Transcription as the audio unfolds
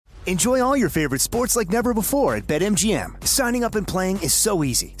Enjoy all your favorite sports like never before at BetMGM. Signing up and playing is so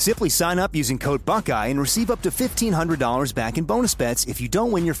easy. Simply sign up using code Buckeye and receive up to $1,500 back in bonus bets if you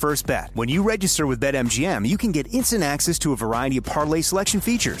don't win your first bet. When you register with BetMGM, you can get instant access to a variety of parlay selection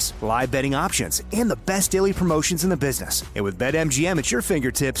features, live betting options, and the best daily promotions in the business. And with BetMGM at your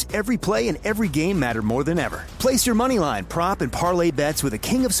fingertips, every play and every game matter more than ever. Place your moneyline, prop, and parlay bets with the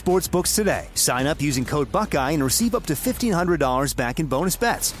king of sportsbooks today. Sign up using code Buckeye and receive up to $1,500 back in bonus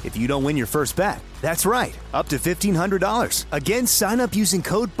bets if you don't win your first bet. That's right, up to $1,500. Again, sign up using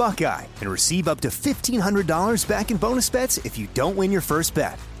code Buckeye and receive up to $1,500 back in bonus bets if you don't win your first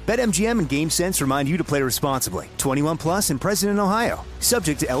bet. BetMGM and GameSense remind you to play responsibly. 21 plus and present in Ohio.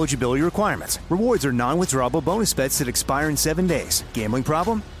 Subject to eligibility requirements. Rewards are non-withdrawable bonus bets that expire in 7 days. Gambling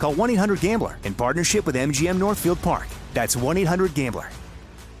problem? Call 1-800-GAMBLER in partnership with MGM Northfield Park. That's 1-800-GAMBLER.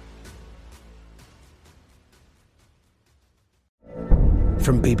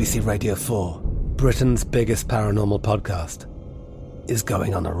 From BBC Radio 4, Britain's biggest paranormal podcast is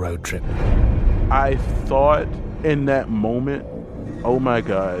going on a road trip. I thought in that moment, oh my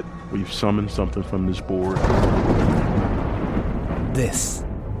God, we've summoned something from this board. This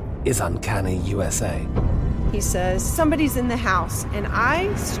is Uncanny USA. He says, somebody's in the house, and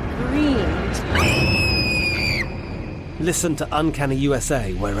I screamed. Listen to Uncanny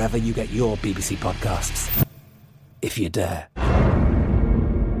USA wherever you get your BBC podcasts, if you dare.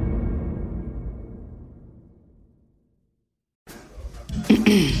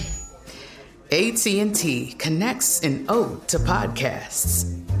 AT&T connects an ode to podcasts.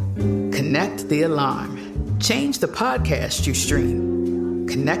 Connect the alarm. Change the podcast you stream.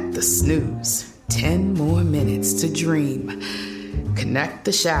 Connect the snooze. 10 more minutes to dream. Connect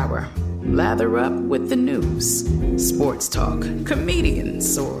the shower. Lather up with the news. Sports talk,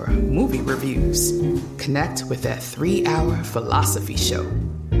 comedians, or movie reviews. Connect with that 3-hour philosophy show.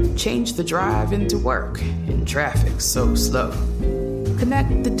 Change the drive into work in traffic so slow.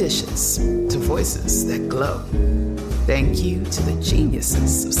 Connect the dishes to voices that glow. Thank you to the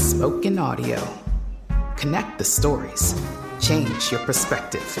geniuses of spoken audio. Connect the stories. Change your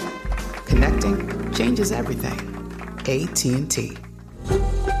perspective. Connecting changes everything. AT&T.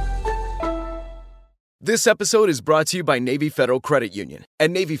 This episode is brought to you by Navy Federal Credit Union. At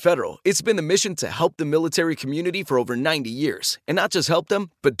Navy Federal, it's been the mission to help the military community for over 90 years. And not just help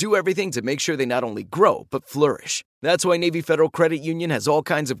them, but do everything to make sure they not only grow, but flourish. That's why Navy Federal Credit Union has all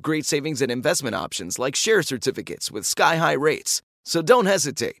kinds of great savings and investment options like share certificates with sky-high rates. So don't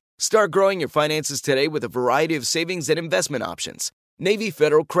hesitate. Start growing your finances today with a variety of savings and investment options. Navy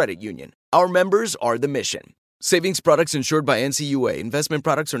Federal Credit Union. Our members are the mission. Savings products insured by NCUA. Investment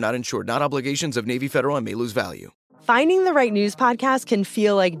products are not insured, not obligations of Navy Federal and may lose value. Finding the right news podcast can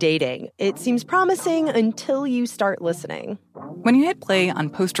feel like dating. It seems promising until you start listening. When you hit play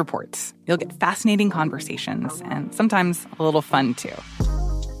on Post Reports, you'll get fascinating conversations and sometimes a little fun, too.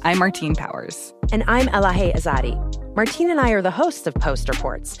 I'm Martine Powers. And I'm Elahe Azadi. Martine and I are the hosts of Post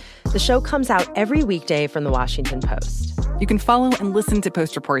Reports. The show comes out every weekday from the Washington Post. You can follow and listen to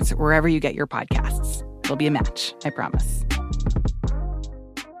Post Reports wherever you get your podcasts. It'll be a match, I promise.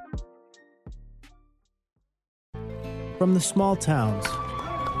 From the small towns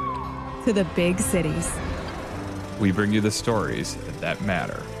to the big cities, we bring you the stories that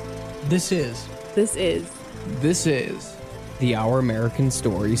matter. This is the Our American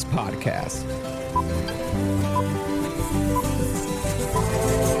Stories podcast.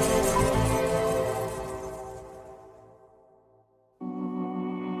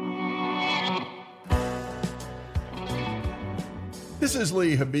 This is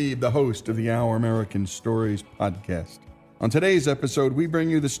Lee Habib, the host of the Our American Stories podcast. On today's episode, we bring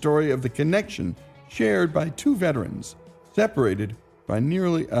you the story of the connection shared by two veterans, separated by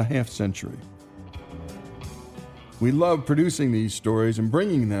nearly a half-century. We love producing these stories and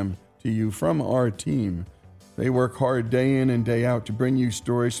bringing them to you from our team. They work hard day in and day out to bring you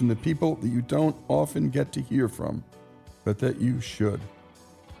stories from the people that you don't often get to hear from, but that you should.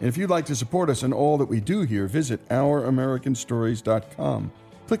 And if you'd like to support us in all that we do here, visit ouramericanstories.com.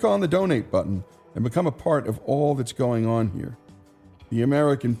 Click on the donate button and become a part of all that's going on here. The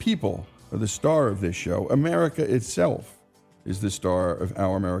American people are the star of this show. America itself is the star of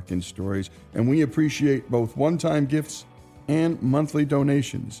Our American Stories, and we appreciate both one-time gifts and monthly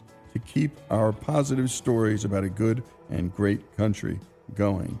donations to keep our positive stories about a good and great country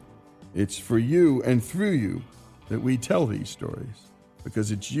going. It's for you and through you that we tell these stories,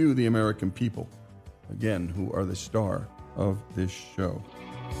 because it's you, the American people, again, who are the star of this show.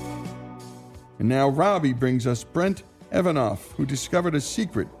 And now Robbie brings us Brent Evanoff, who discovered a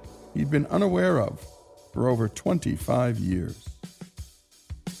secret he'd been unaware of for over 25 years.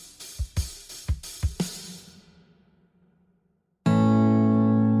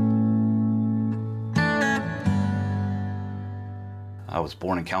 I was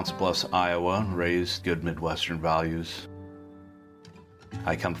born in Council Bluffs, Iowa, raised good Midwestern values.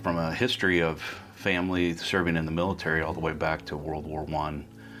 I come from a history of family serving in the military all the way back to World War I.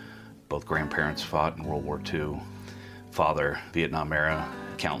 Both grandparents fought in World War II. Father, Vietnam era,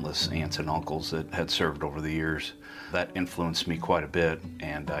 countless aunts and uncles that had served over the years. That influenced me quite a bit,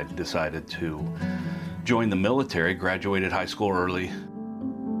 and I decided to join the military, graduated high school early.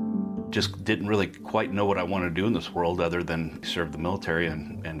 Just didn't really quite know what I wanted to do in this world other than serve the military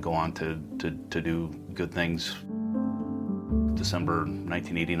and go on to do good things. December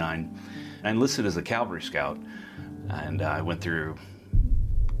 1989, I enlisted as a Cavalry Scout, and I went through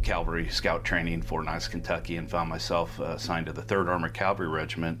Cavalry Scout training in Fort Knox, Kentucky, and found myself assigned to the 3rd Armored Cavalry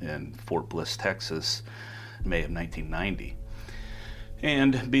Regiment in Fort Bliss, Texas, May of 1990.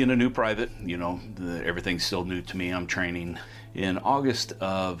 And being a new private, everything's still new to me. I'm training. In August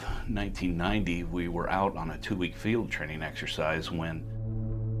of 1990, we were out on a 2-week field training exercise when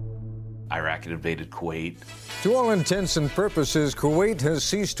Iraq had invaded Kuwait. To all intents and purposes, Kuwait has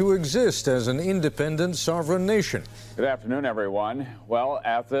ceased to exist as an independent sovereign nation. Good afternoon, everyone. Well,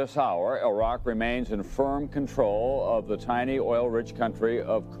 at this hour, Iraq remains in firm control of the tiny oil-rich country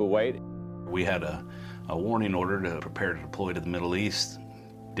of Kuwait. We had a warning order to prepare to deploy to the Middle East.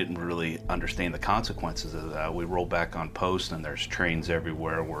 Didn't really understand the consequences of that. We roll back on post and there's trains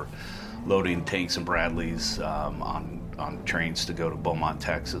everywhere. We're loading tanks and Bradleys on trains to go to Beaumont,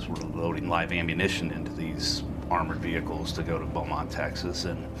 Texas. We're loading live ammunition into these armored vehicles to go to Beaumont, Texas.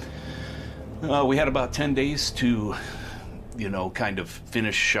 And we had about 10 days to, kind of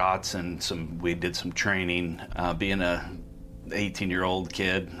finish shots and we did some training. Being a 18-year-old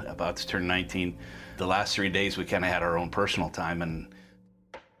kid about to turn 19, the last 3 days we kind of had our own personal time, and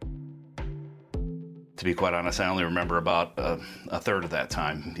to be quite honest, I only remember about a third of that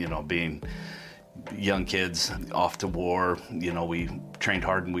time, being young kids off to war. We trained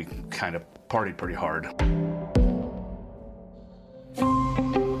hard and we kind of partied pretty hard.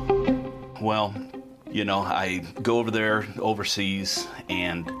 Well, I go over there overseas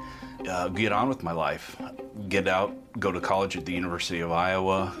and get on with my life. Get out, go to college at the University of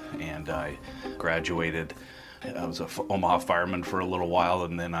Iowa, and I graduated. I was an Omaha fireman for a little while,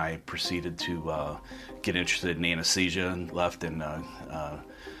 and then I proceeded to get interested in anesthesia and left and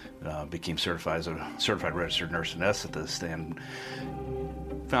became certified as a certified registered nurse anesthetist, and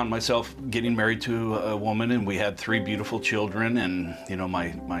found myself getting married to a woman, and we had 3 beautiful children. And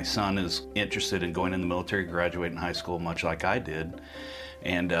my son is interested in going in the military, graduating high school much like I did.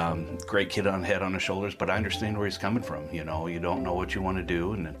 And great kid on head on his shoulders, but I understand where he's coming from. You don't know what you want to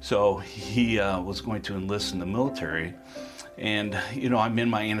do. And so he was going to enlist in the military. And, I'm in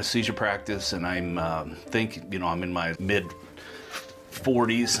my anesthesia practice, and I'm I'm in my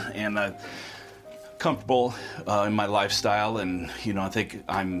mid-40s, and comfortable in my lifestyle. And, I think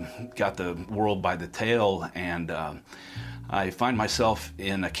I'm got the world by the tail. And I find myself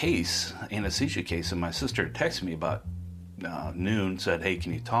in a anesthesia case, and my sister texted me about noon, said, "Hey,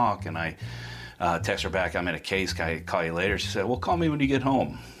 can you talk?" And I text her back, "I'm in a case, can I call you later?" She said, "Well, call me when you get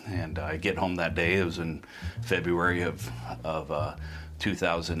home." And I get home that day. It was in February of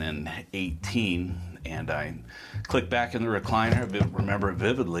 2018, and I clicked back in the recliner. I remember it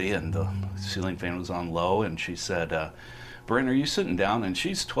vividly, and the ceiling fan was on low, and she said, "Brent, are you sitting down?" And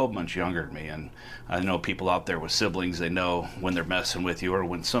she's 12 months younger than me, and I know people out there with siblings, they know when they're messing with you or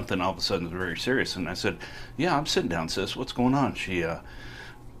when something all of a sudden is very serious. And I said, "Yeah, I'm sitting down, sis. What's going on?" She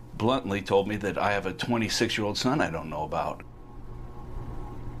bluntly told me that I have a 26-year-old son I don't know about.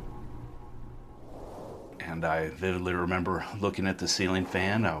 And I vividly remember looking at the ceiling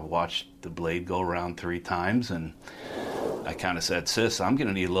fan. I watched the blade go around 3 times, and I kind of said, "Sis, I'm going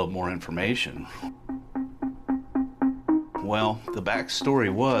to need a little more information." Well, the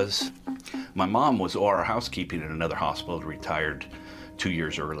backstory was my mom was OR housekeeping at another hospital, retired 2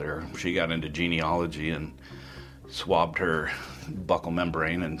 years earlier. She got into genealogy and swabbed her buccal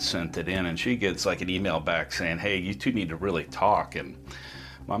membrane and sent it in, and she gets like an email back saying, "Hey, you two need to really talk." And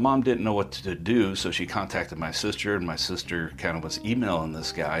my mom didn't know what to do, so she contacted my sister, and my sister kind of was emailing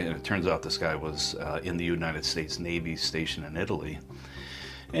this guy, and it turns out this guy was in the United States Navy stationed in Italy.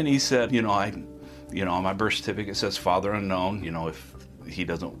 And he said, on my birth certificate it says father unknown. If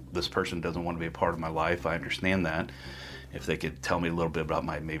this person doesn't want to be a part of my life, I understand that. If they could tell me a little bit about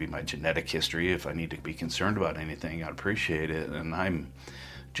maybe my genetic history, if I need to be concerned about anything, I'd appreciate it. And I'm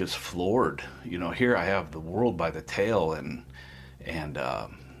just floored. Here I have the world by the tail, and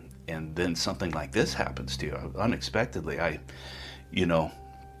then something like this happens to you unexpectedly.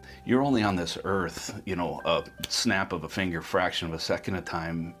 You're only on this earth, a snap of a finger, fraction of a second of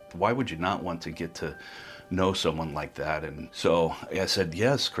time. Why would you not want to get to know someone like that. And so I said,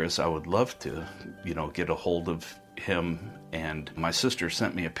 yes, Chris, I would love to, get a hold of him. And my sister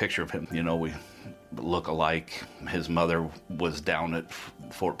sent me a picture of him. We look alike. His mother was down at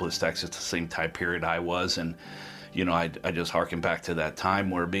Fort Bliss, Texas, the same time period I was. And, I just harken back to that time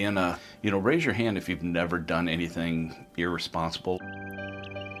where being raise your hand if you've never done anything irresponsible.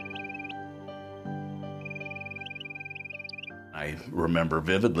 I remember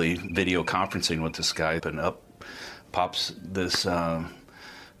vividly video conferencing with this guy, and up pops this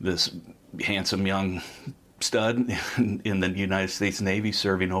handsome young stud in the United States Navy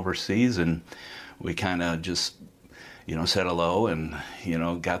serving overseas, and we kind of just, said hello and,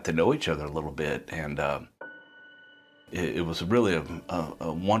 got to know each other a little bit, and it was really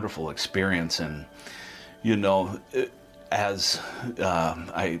a wonderful experience. And, as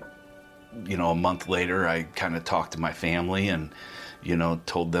a month later, I kind of talked to my family and,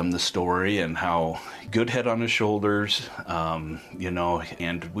 told them the story and how good head on his shoulders,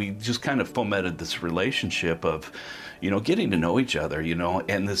 and we just kind of fomented this relationship of, getting to know each other,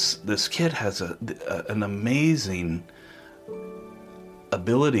 and this kid has an amazing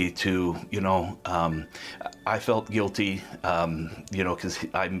ability to, I felt guilty, because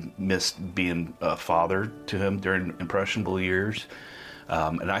I missed being a father to him during impressionable years.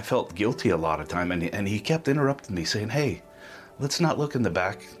 And I felt guilty a lot of time, and he kept interrupting me, saying, "Hey, let's not look in the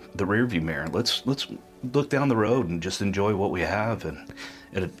rearview mirror. Let's look down the road and just enjoy what we have." And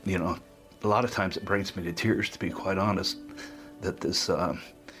it, a lot of times it brings me to tears, to be quite honest, that this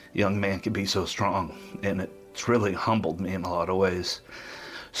young man can be so strong, and it's really humbled me in a lot of ways.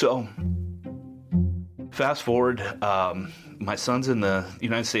 So, fast forward. My son's in the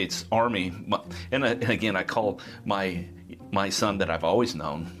United States Army, and again, I call my son that I've always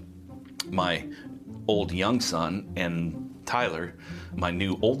known my old young son, and Tyler, my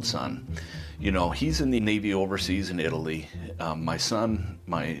new old son. He's in the Navy overseas in Italy. My son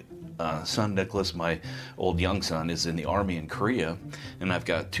Nicholas, my old young son, is in the Army in Korea, and I've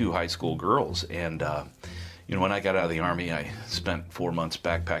got 2 high school girls. And when I got out of the Army, I spent 4 months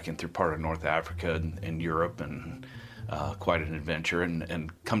backpacking through part of North Africa and Europe, and quite an adventure.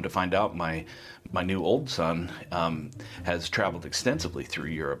 And come to find out, my new old son has traveled extensively through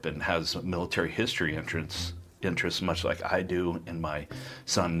Europe and has military history interests, much like I do, and my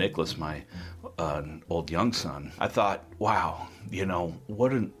son Nicholas, my old young son. I thought, wow,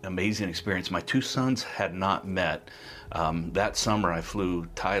 what an amazing experience. My 2 sons had not met. That summer I flew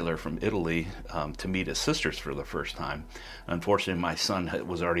Tyler from Italy to meet his sisters for the first time. Unfortunately, my son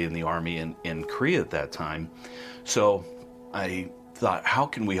was already in the Army in Korea at that time. So I thought, how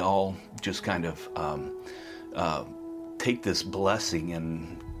can we all just kind of take this blessing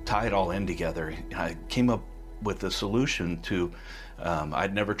and tie it all in together? I came up with a solution to,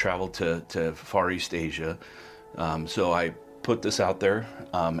 I'd never traveled to Far East Asia, so I put this out there,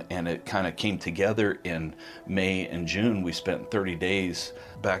 and it kind of came together in May and June. We spent 30 days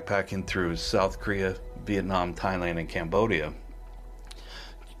backpacking through South Korea, Vietnam, Thailand, and Cambodia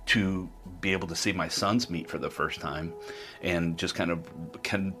to be able to see my sons meet for the first time, and just kind of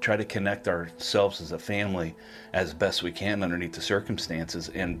try to connect ourselves as a family as best we can underneath the circumstances.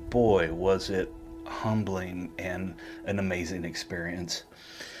 And boy, was it humbling and an amazing experience.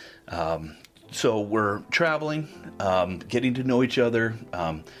 So we're traveling, getting to know each other.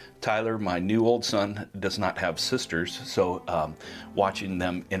 Tyler, my new old son, does not have sisters, so watching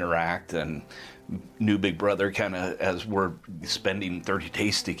them interact, and new big brother, kind of as we're spending 30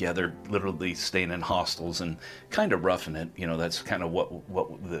 days together, literally staying in hostels and kind of roughing it. That's kind of what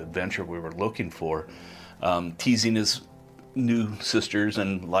the adventure we were looking for. Teasing his new sisters,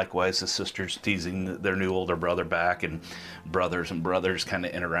 and likewise the sisters teasing their new older brother back, and brothers kind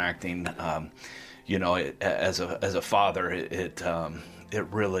of interacting. As a father, it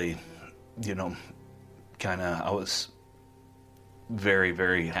really, I was very,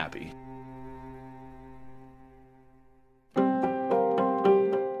 very happy.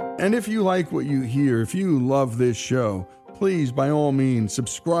 And if you like what you hear, if you love this show, please, by all means,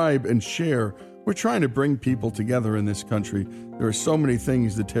 subscribe and share. We're trying to bring people together in this country. There are so many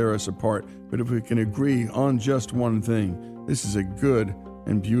things that tear us apart, but if we can agree on just one thing, this is a good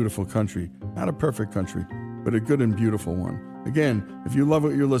and beautiful country. Not a perfect country, but a good and beautiful one. Again, if you love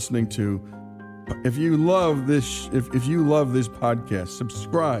what you're listening to, if you love this podcast,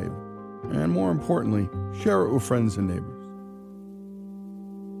 subscribe, and more importantly, share it with friends and neighbors.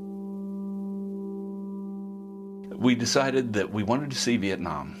 We decided that we wanted to see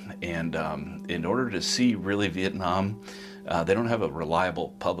Vietnam, and in order to see really Vietnam, they don't have a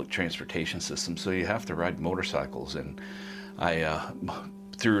reliable public transportation system, so you have to ride motorcycles. And I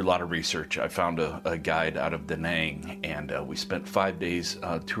through a lot of research, I found a guide out of Da Nang, and we spent 5 days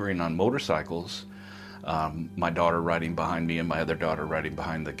touring on motorcycles. My daughter riding behind me and my other daughter riding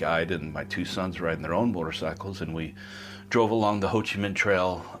behind the guide, and my 2 sons riding their own motorcycles, and we drove along the Ho Chi Minh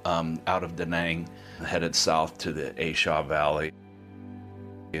Trail out of Da Nang, headed south to the A Shau Valley.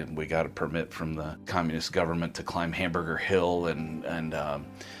 And we got a permit from the communist government to climb Hamburger Hill and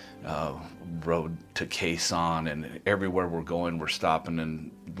rode to Khe Sanh, and everywhere we're going, we're stopping in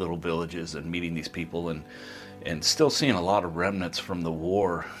little villages and meeting these people and still seeing a lot of remnants from the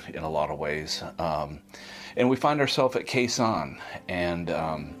war in a lot of ways. And we find ourselves at Khe Sanh, and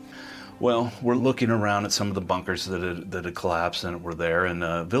well, we're looking around at some of the bunkers that had collapsed and were there, and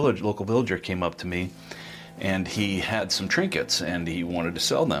a local villager came up to me, and he had some trinkets, and he wanted to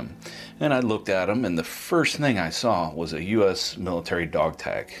sell them. And I looked at them, and the first thing I saw was a U.S. military dog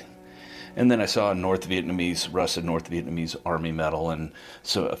tag. And then I saw a rusted North Vietnamese Army medal, and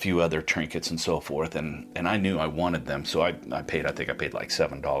so a few other trinkets and so forth. And I knew I wanted them, so I think I paid like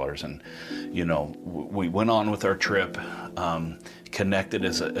 $7. And we went on with our trip, connected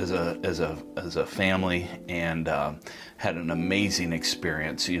as a family, and had an amazing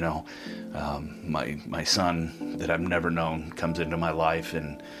experience. My son that I've never known comes into my life,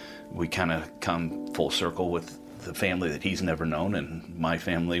 and we kind of come full circle with the family that he's never known, and my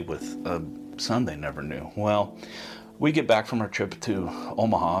family with a son they never knew. Well, we get back from our trip to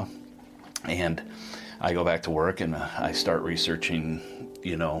Omaha, and I go back to work, and I start researching,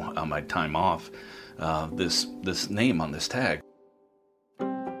 on my time off, this name on this tag.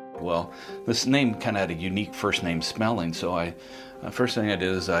 Well, this name kind of had a unique first name spelling, so first thing I did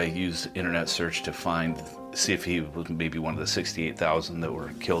is I used internet search to see if he was maybe one of the 68,000 that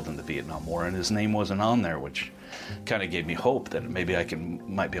were killed in the Vietnam War, and his name wasn't on there, which kind of gave me hope that maybe I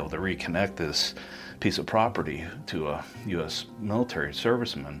might be able to reconnect this piece of property to a U.S. military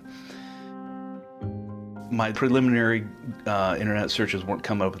serviceman. My preliminary internet searches weren't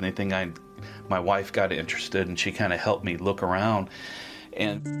coming up with anything. My wife got interested, and she kind of helped me look around.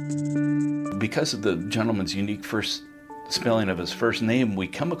 And because of the gentleman's unique first spelling of his first name, we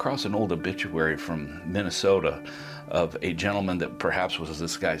come across an old obituary from Minnesota of a gentleman that perhaps was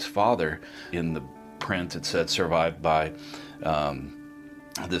this guy's father. In the print, it said survived by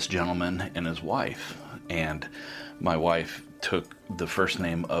this gentleman and his wife. And my wife took the first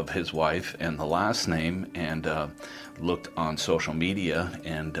name of his wife and the last name and looked on social media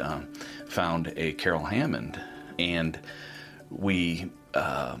and found a Carol Hammond. And we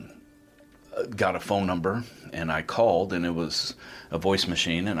got a phone number, and I called, and it was a voice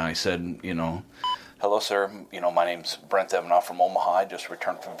machine, and I said, hello, sir, my name's Brent Evanoff from Omaha. I just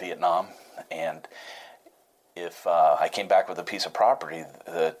returned from Vietnam, and if I came back with a piece of property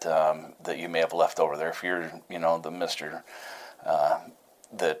that you may have left over there, if you're, the Mr.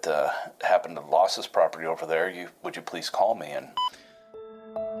 That happened to lost his property over there, would you please call me? And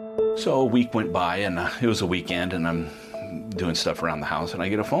so a week went by, and it was a weekend, and I'm doing stuff around the house, and I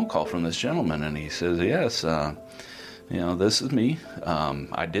get a phone call from this gentleman, and he says, yes, this is me.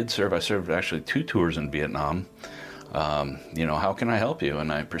 I served actually 2 tours in Vietnam. How can I help you? And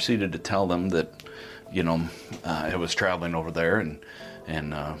I proceeded to tell them that, I was traveling over there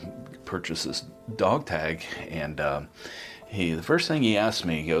and purchased this dog tag, and the first thing he asked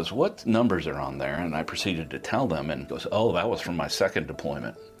me, he goes, what numbers are on there? And I proceeded to tell them, and he goes, oh, that was from my second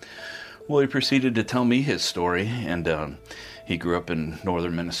deployment. Well, he proceeded to tell me his story, and he grew up in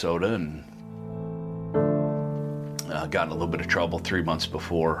northern Minnesota and got in a little bit of trouble 3 months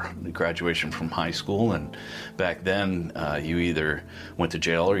before graduation from high school. And back then, you either went to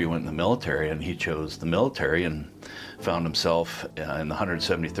jail or you went in the military, and he chose the military and found himself in the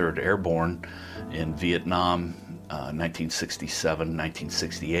 173rd Airborne in Vietnam, 1967,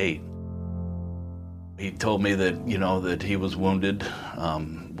 1968. He told me that, that he was wounded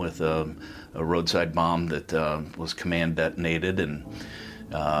with a roadside bomb that was command detonated, and,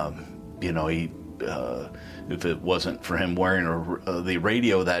 if it wasn't for him wearing the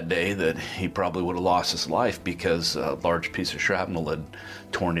radio that day, that he probably would have lost his life, because a large piece of shrapnel had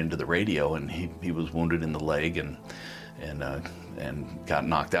torn into the radio, and he was wounded in the leg and got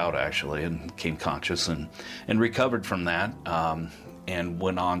knocked out, actually, and came conscious and recovered from that. And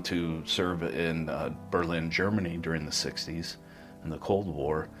went on to serve in Berlin, Germany during the 60s in the Cold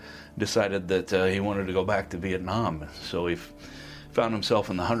War. Decided that he wanted to go back to Vietnam. So he found himself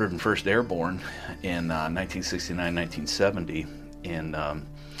in the 101st Airborne in 1969, 1970 in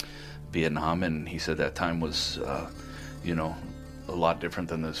Vietnam. And he said that time was, a lot different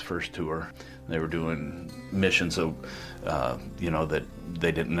than this first tour. They were doing missions of, that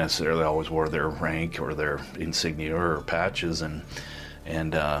they didn't necessarily always wear their rank or their insignia or patches, and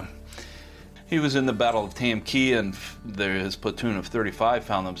And he was in the Battle of Tam Key, and his platoon of 35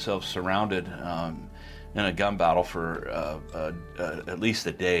 found themselves surrounded in a gun battle for at least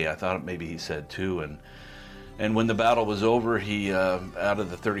a day. I thought maybe he said 2. And when the battle was over, he out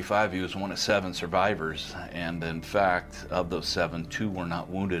of the 35, he was one of 7 survivors. And in fact, of those 7, 2 were not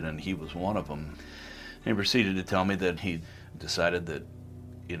wounded, and he was one of them. He proceeded to tell me that he decided that,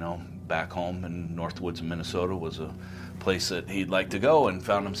 back home in Northwoods, Minnesota was a place that he'd like to go, and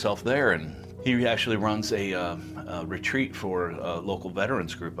found himself there. And he actually runs a retreat for a local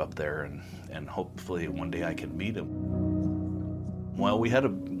veterans group up there, and hopefully one day I can meet him. Well, we had a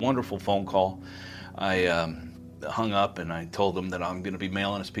wonderful phone call. I hung up and I told him that I'm going to be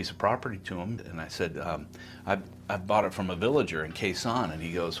mailing this piece of property to him. And I said, I bought it from a villager in Khe Sanh. And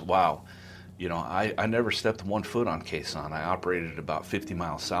he goes, wow, I never stepped 1 foot on Khe Sanh. I operated about 50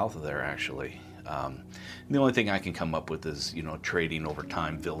 miles south of there, actually. The only thing I can come up with is, trading over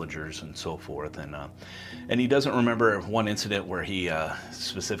time, villagers and so forth. And he doesn't remember one incident where he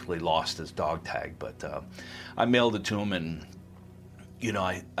specifically lost his dog tag, but I mailed it to him, and,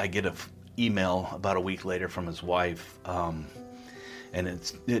 I get an email about a week later from his wife, and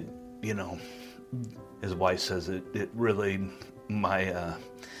his wife says it really, my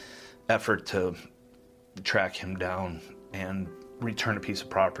effort to track him down and return a piece of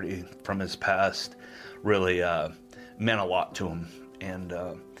property from his past really meant a lot to him. And,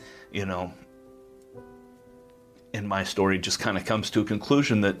 and my story just kind of comes to a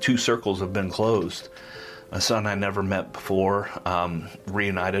conclusion that 2 circles have been closed. A son I never met before,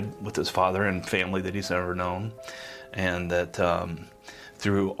 reunited with his father and family that he's never known, and that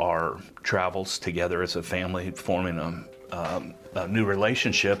through our travels together as a family, forming a new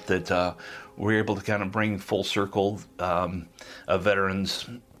relationship, that we're able to kind of bring full circle a veteran's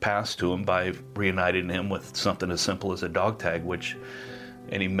past to him by reuniting him with something as simple as a dog tag, which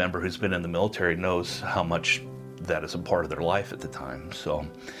any member who's been in the military knows how much that is a part of their life at the time. So,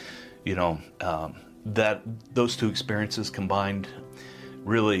 that those 2 experiences combined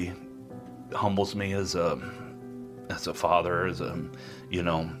really humbles me as a father, as a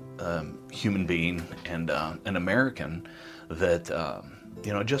human being, and an American. That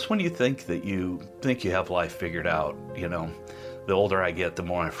just when you think that you have life figured out, the older I get, the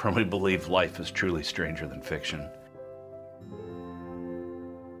more I firmly believe life is truly stranger than fiction.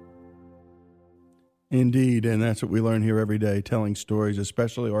 Indeed, and that's what we learn here every day, telling stories,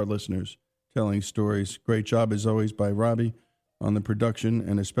 especially our listeners, telling stories. Great job, as always, by Robbie on the production,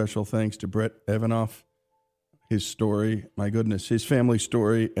 and a special thanks to Brett Evanoff. His story, my goodness, his family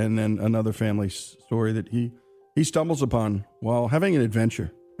story, and then another family story that he stumbles upon while having an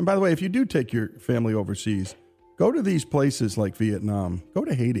adventure. And by the way, if you do take your family overseas, go to these places like Vietnam, go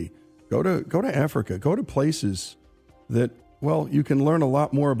to Haiti, go to Africa, go to places that, well, you can learn a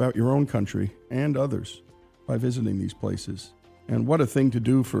lot more about your own country and others by visiting these places. And what a thing to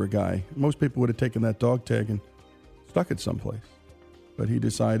do for a guy. Most people would have taken that dog tag and stuck it someplace. But he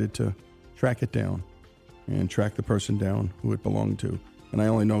decided to track it down and track the person down who it belonged to. And I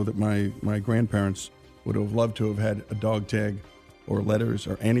only know that my grandparents would have loved to have had a dog tag or letters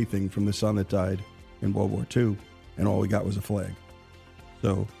or anything from the son that died in World War II, and all we got was a flag.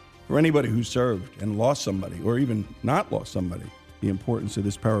 So for anybody who served and lost somebody, or even not lost somebody, the importance of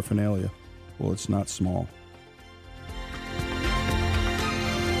this paraphernalia, well, it's not small.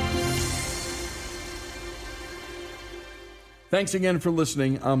 Thanks again for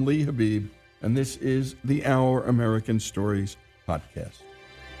listening. I'm Lee Habib, and this is the Our American Stories podcast.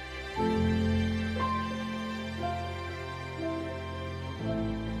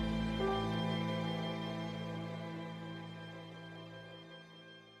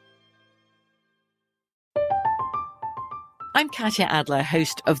 I'm Katya Adler,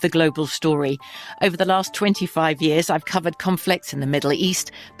 host of The Global Story. Over the last 25 years, I've covered conflicts in the Middle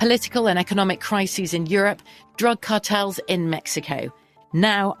East, political and economic crises in Europe, drug cartels in Mexico.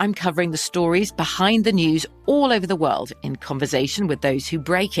 Now I'm covering the stories behind the news all over the world in conversation with those who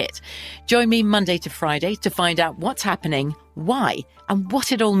break it. Join me Monday to Friday to find out what's happening, why, and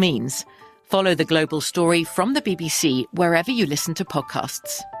what it all means. Follow The Global Story from the BBC wherever you listen to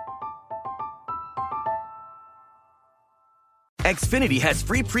podcasts. Xfinity has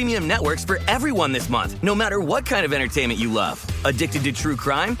free premium networks for everyone this month, no matter what kind of entertainment you love. Addicted to true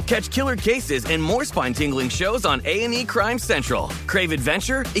crime? Catch killer cases and more spine-tingling shows on A&E Crime Central. Crave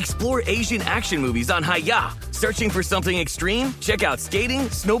adventure? Explore Asian action movies on Hi-YAH. Searching for something extreme? Check out skating,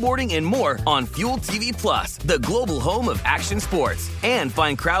 snowboarding, and more on Fuel TV Plus, the global home of action sports. And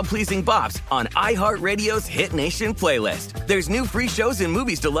find crowd-pleasing bops on iHeartRadio's Hit Nation playlist. There's new free shows and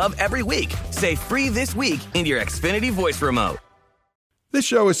movies to love every week. Say free this week in your Xfinity voice remote. This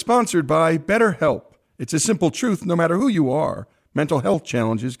show is sponsored by BetterHelp. It's a simple truth, no matter who you are. Mental health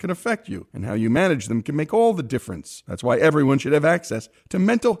challenges can affect you, and how you manage them can make all the difference. That's why everyone should have access to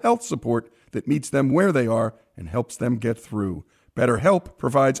mental health support that meets them where they are and helps them get through. BetterHelp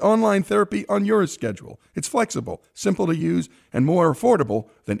provides online therapy on your schedule. It's flexible, simple to use, and more affordable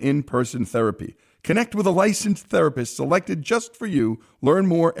than in-person therapy. Connect with a licensed therapist selected just for you. Learn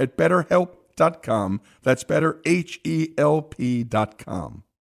more at BetterHelp.com. That's BetterHelp.com.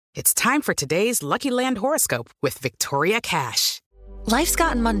 It's time for today's Lucky Land horoscope with Victoria Cash. Life's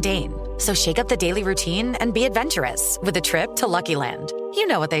gotten mundane, so shake up the daily routine and be adventurous with a trip to Lucky Land. You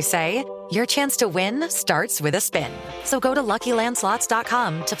know what they say, your chance to win starts with a spin. So go to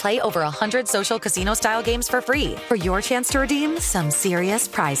LuckyLandSlots.com to play over 100 social casino-style games for free for your chance to redeem some serious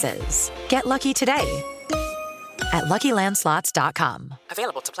prizes. Get lucky today at LuckyLandSlots.com.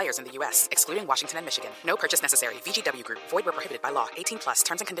 Available to players in the U.S., excluding Washington and Michigan. No purchase necessary. VGW Group. Void where prohibited by law. 18+.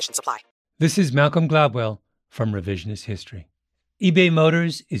 Terms and conditions apply. This is Malcolm Gladwell from Revisionist History. eBay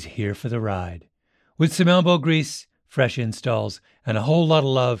Motors is here for the ride. With some elbow grease, fresh installs, and a whole lot of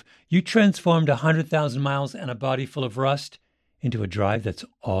love, you transformed 100,000 miles and a body full of rust into a drive that's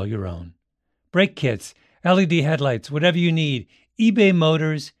all your own. Brake kits, LED headlights, whatever you need, eBay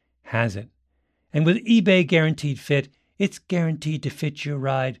Motors has it. And with eBay Guaranteed Fit, it's guaranteed to fit your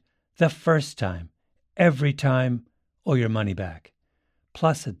ride the first time, every time, or your money back.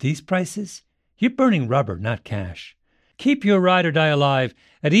 Plus, at these prices, you're burning rubber, not cash. Keep your ride or die alive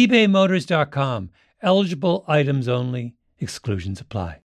at ebaymotors.com. Eligible items only. Exclusions apply.